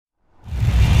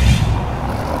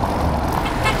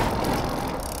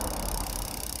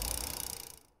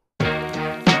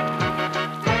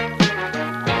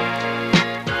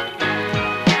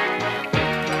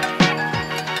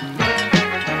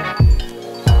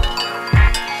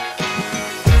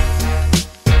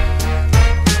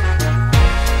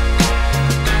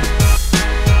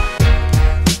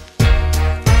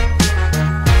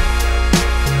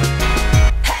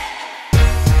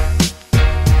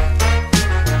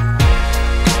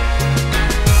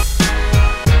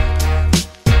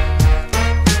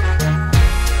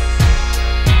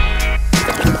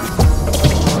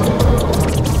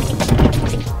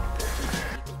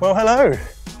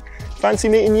Fancy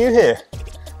meeting you here.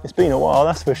 It's been a while,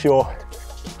 that's for sure.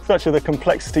 Such are the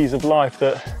complexities of life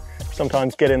that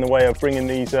sometimes get in the way of bringing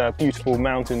these beautiful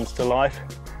mountains to life.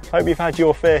 I hope you've had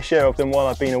your fair share of them while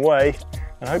I've been away,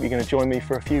 and I hope you're going to join me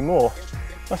for a few more.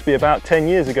 Must be about 10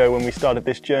 years ago when we started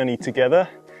this journey together,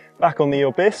 back on the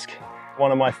Obisque,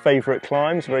 one of my favourite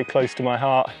climbs, very close to my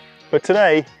heart. But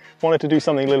today, I wanted to do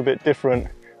something a little bit different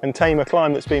and tame a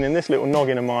climb that's been in this little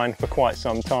noggin of mine for quite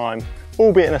some time,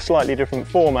 albeit in a slightly different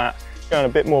format, going a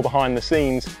bit more behind the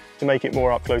scenes to make it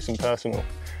more up close and personal.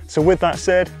 So with that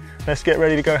said, let's get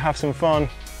ready to go have some fun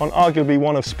on arguably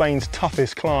one of Spain's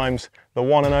toughest climbs, the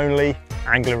one and only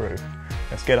Angliru.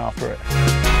 Let's get after it.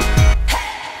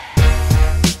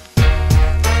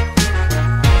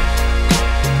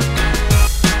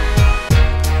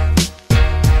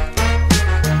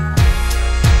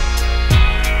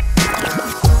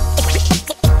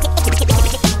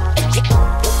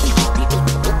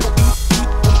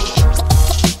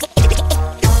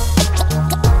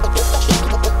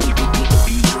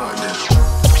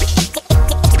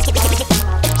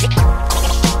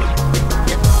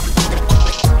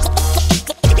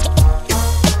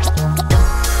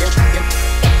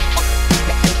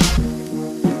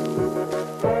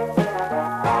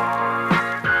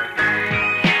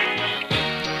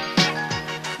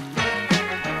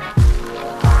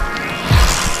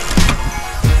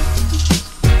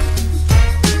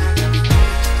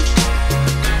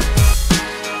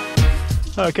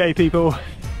 Okay people,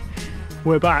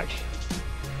 we're back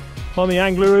on the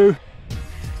Angliru.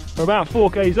 We're about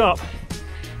 4k's up.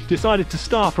 Decided to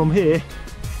start from here.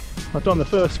 I've done the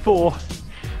first 4.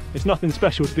 It's nothing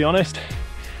special to be honest.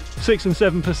 6 and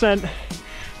 7%.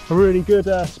 A really good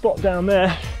spot down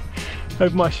there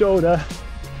over my shoulder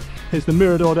is the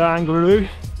Mirador de Angliru.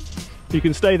 You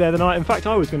can stay there the night. In fact,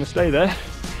 I was going to stay there,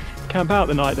 camp out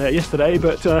the night there yesterday,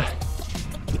 but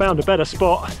found a better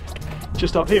spot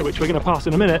just up here, which we're going to pass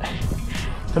in a minute.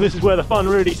 And this is where the fun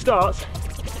really starts.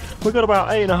 We've got about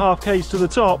 8.5k's to the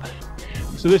top.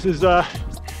 So this is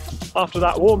after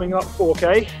that warming up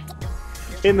 4k,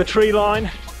 in the tree line,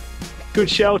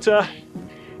 good shelter,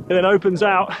 and then opens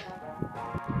out.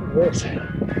 This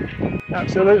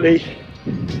absolutely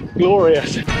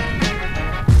glorious.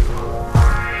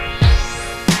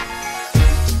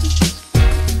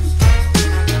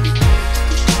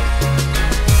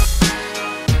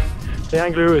 The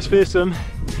Angliru is fearsome,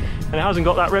 and it hasn't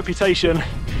got that reputation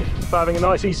for having a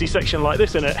nice easy section like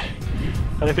this in it.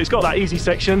 And if it's got that easy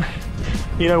section,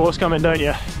 you know what's coming, don't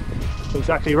you?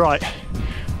 Exactly right.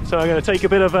 So I'm going to take a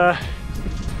bit of a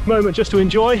moment just to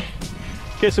enjoy,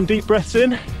 get some deep breaths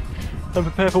in, and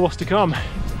prepare for what's to come.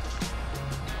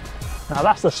 Now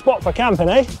that's the spot for camping,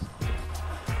 eh?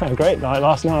 Had a great night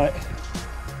last night.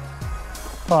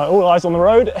 Right, all eyes on the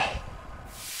road.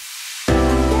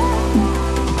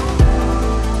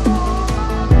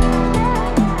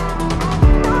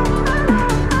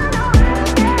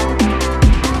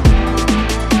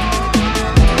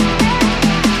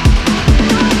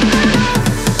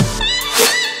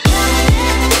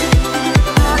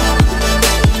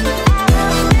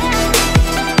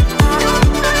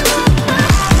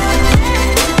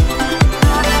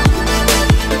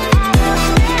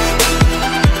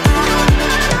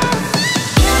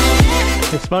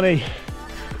 Funny,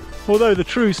 although the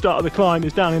true start of the climb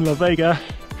is down in La Vega,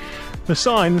 the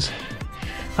signs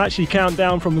actually count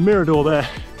down from the Mirador there,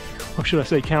 or should I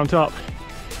say count up.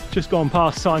 Just gone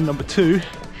past sign number 2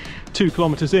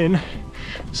 kilometers in.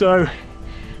 So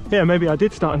yeah, maybe I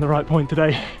did start in the right point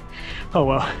today. Oh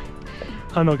well,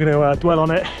 I'm not going to dwell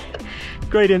on it.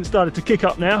 Gradient started to kick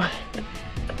up now.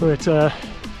 We're at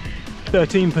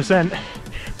 13%,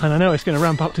 and I know it's going to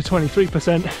ramp up to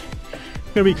 23%. Going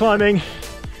to be climbing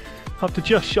up to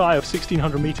just shy of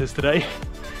 1600 meters today.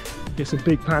 Get some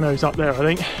big panos up there, I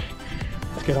think.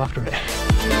 Let's get after it.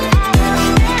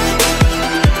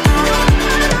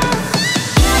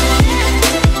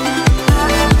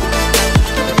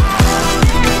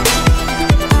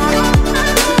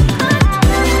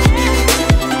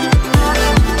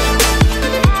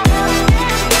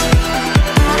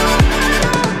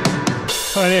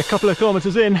 Only a couple of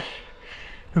kilometers in,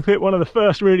 we've hit one of the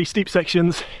first really steep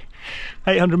sections.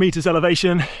 800 meters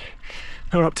elevation.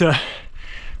 We're up to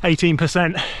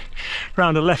 18%.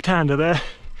 Round a left-hander there.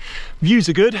 Views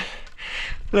are good,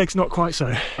 legs not quite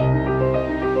so.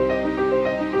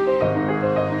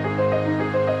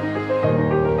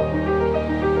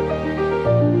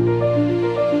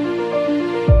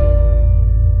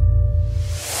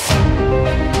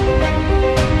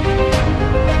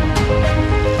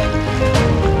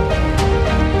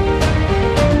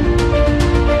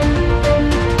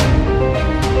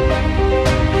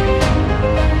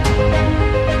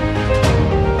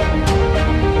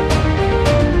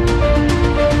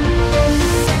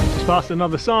 just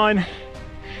another sign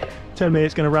telling me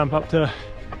it's going to ramp up to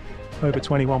over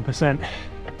 21%.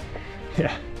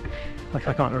 Yeah, like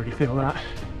I can't really feel that.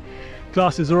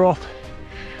 Glasses are off,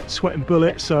 sweating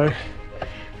bullets, so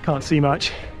can't see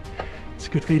much. It's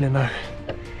a good feeling though.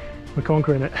 We're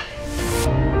conquering it.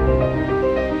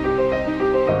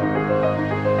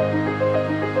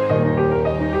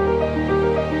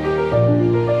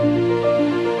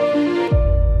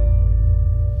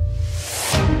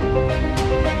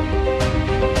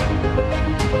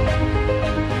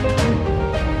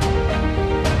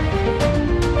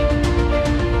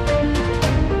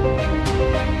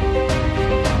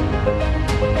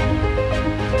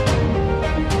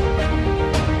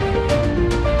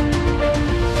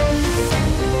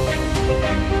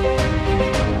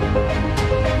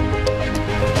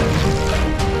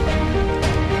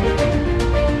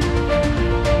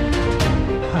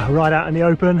 Right out in the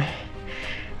open,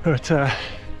 we're at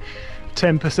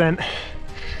 10%,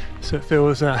 so it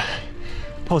feels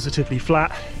positively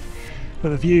flat. But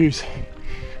the views,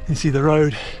 you can see the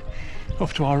road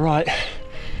off to our right,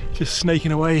 just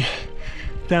snaking away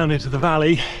down into the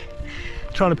valley.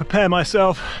 Trying to prepare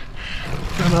myself,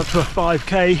 going up to a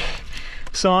 5k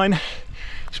sign,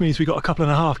 which means we've got a couple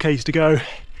and a half k's to go.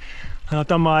 And I've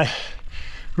done my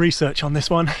research on this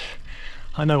one.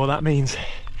 I know what that means.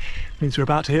 Means we're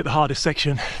about to hit the hardest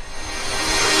section.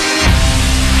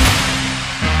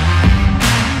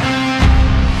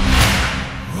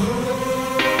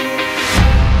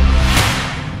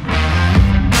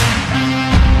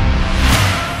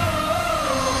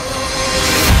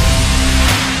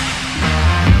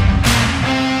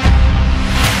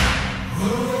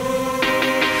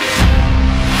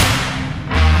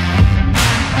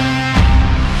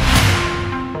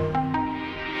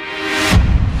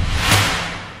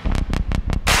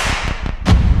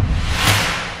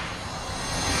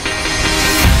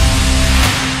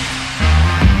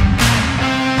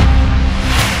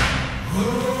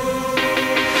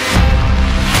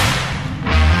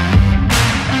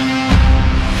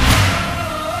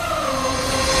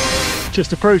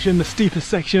 Just approaching the steepest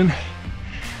section,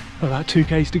 about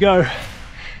 2k's to go.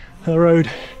 The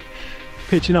road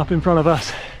pitching up in front of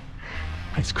us.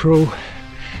 It's cruel.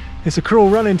 It's a cruel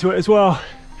run into it as well.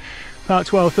 About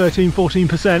 12, 13,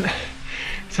 14%.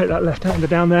 Take that left-hander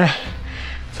down there,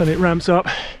 so it ramps up.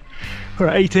 We're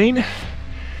at 18.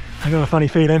 I got a funny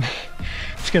feeling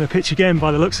it's going to pitch again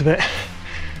by the looks of it.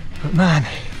 But man,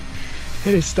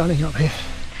 it is stunning up here.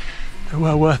 And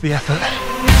well worth the effort.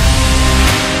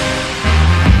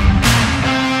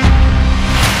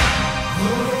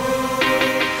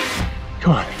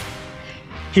 Come on,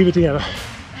 keep it together.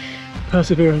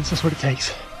 Perseverance, that's what it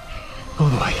takes. All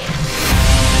the way.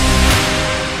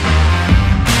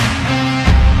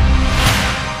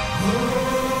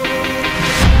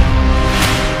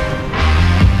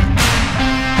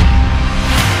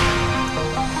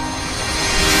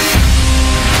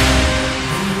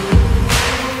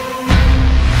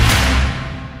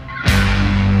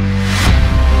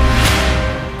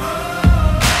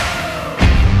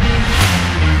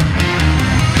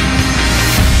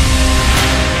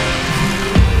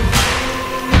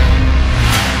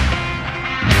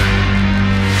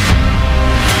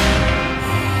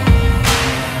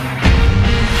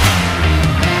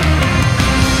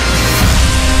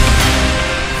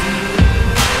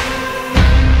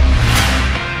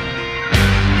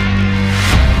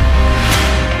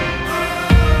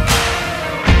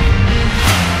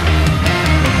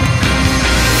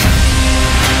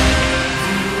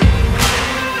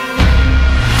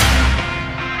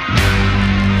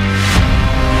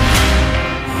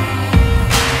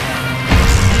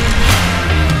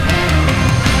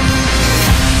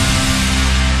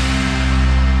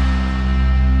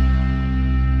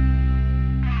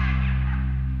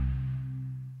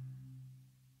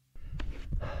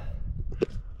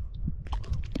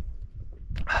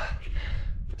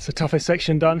 It's the toughest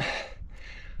section done.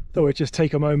 Thought we'd just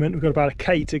take a moment. We've got about a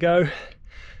K to go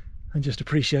and just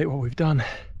appreciate what we've done.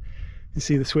 You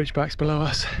see the switchbacks below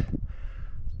us.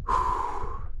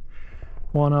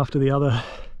 One after the other,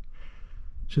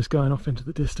 just going off into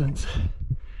the distance.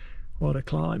 What a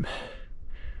climb.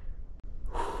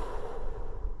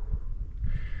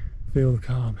 Feel the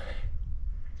calm.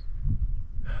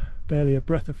 Barely a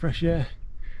breath of fresh air,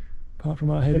 apart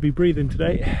from our heavy breathing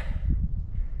today.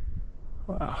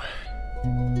 Wow,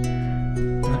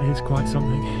 that is quite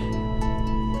something.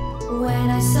 When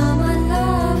I saw my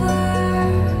lover,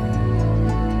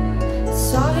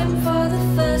 saw him for the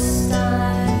first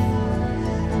time,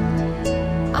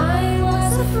 I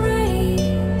was afraid,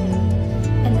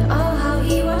 and oh how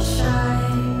he was shy.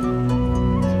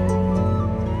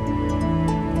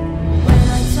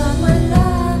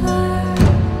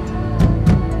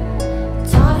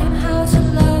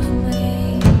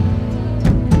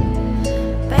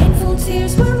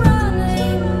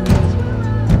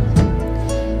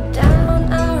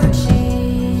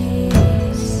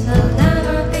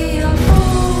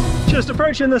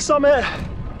 approaching the summit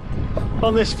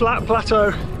on this flat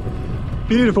plateau.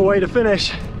 Beautiful way to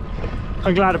finish.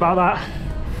 I'm glad about that.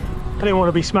 I didn't want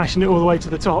to be smashing it all the way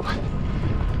to the top.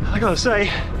 I gotta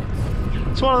say,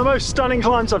 it's one of the most stunning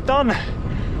climbs I've done. I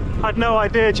had no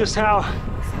idea just how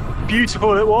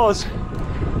beautiful it was.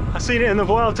 I've seen it in the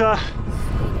Vuelta,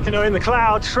 you know, in the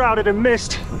clouds, shrouded in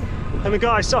mist, and the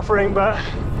guy suffering, but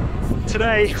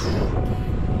today,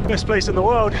 best place in the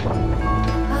world. A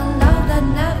love that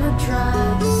never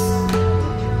drops.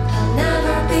 I'll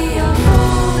never be your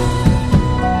fool.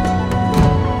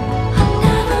 I'll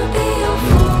never be your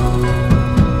fool.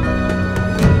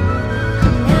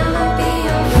 I'll never be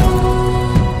your fool.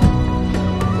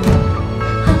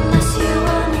 Unless you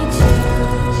want me to.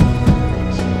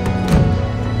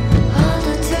 All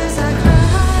the tears I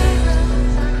cry,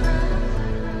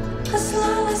 as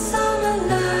long as I'm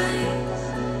alive.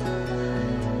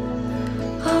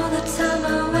 All the time I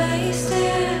wasted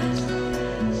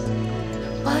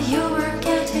while you were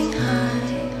getting high.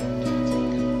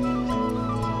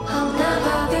 I'll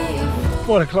never be your fool.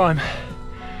 What a climb.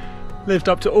 Lived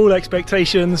up to all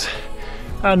expectations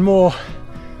and more.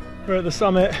 We're at the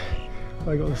summit.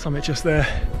 I got the summit just there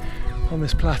on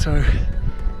this plateau.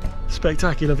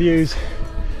 Spectacular views.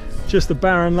 Just the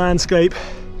barren landscape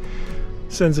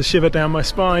sends a shiver down my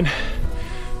spine.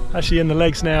 Actually in the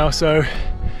legs now, so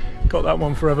got that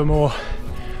one forevermore.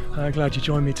 I'm glad you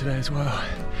joined me today as well.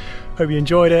 Hope you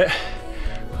enjoyed it.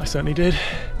 I certainly did.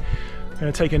 I'm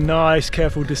going to take a nice,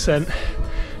 careful descent.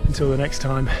 Until the next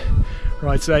time,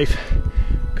 ride safe.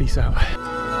 Peace out.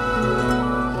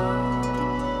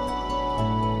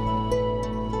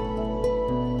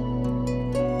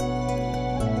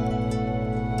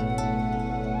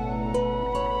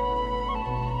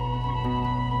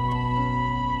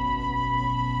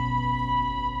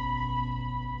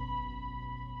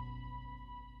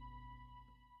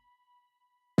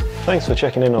 Thanks for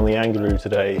checking in on the Angliru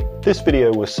today. This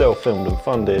video was self-filmed and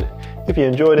funded. If you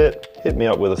enjoyed it, hit me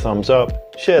up with a thumbs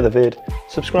up, share the vid,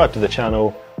 subscribe to the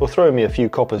channel, or throw me a few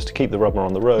coppers to keep the rubber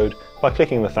on the road by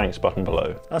clicking the thanks button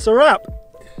below. That's a wrap.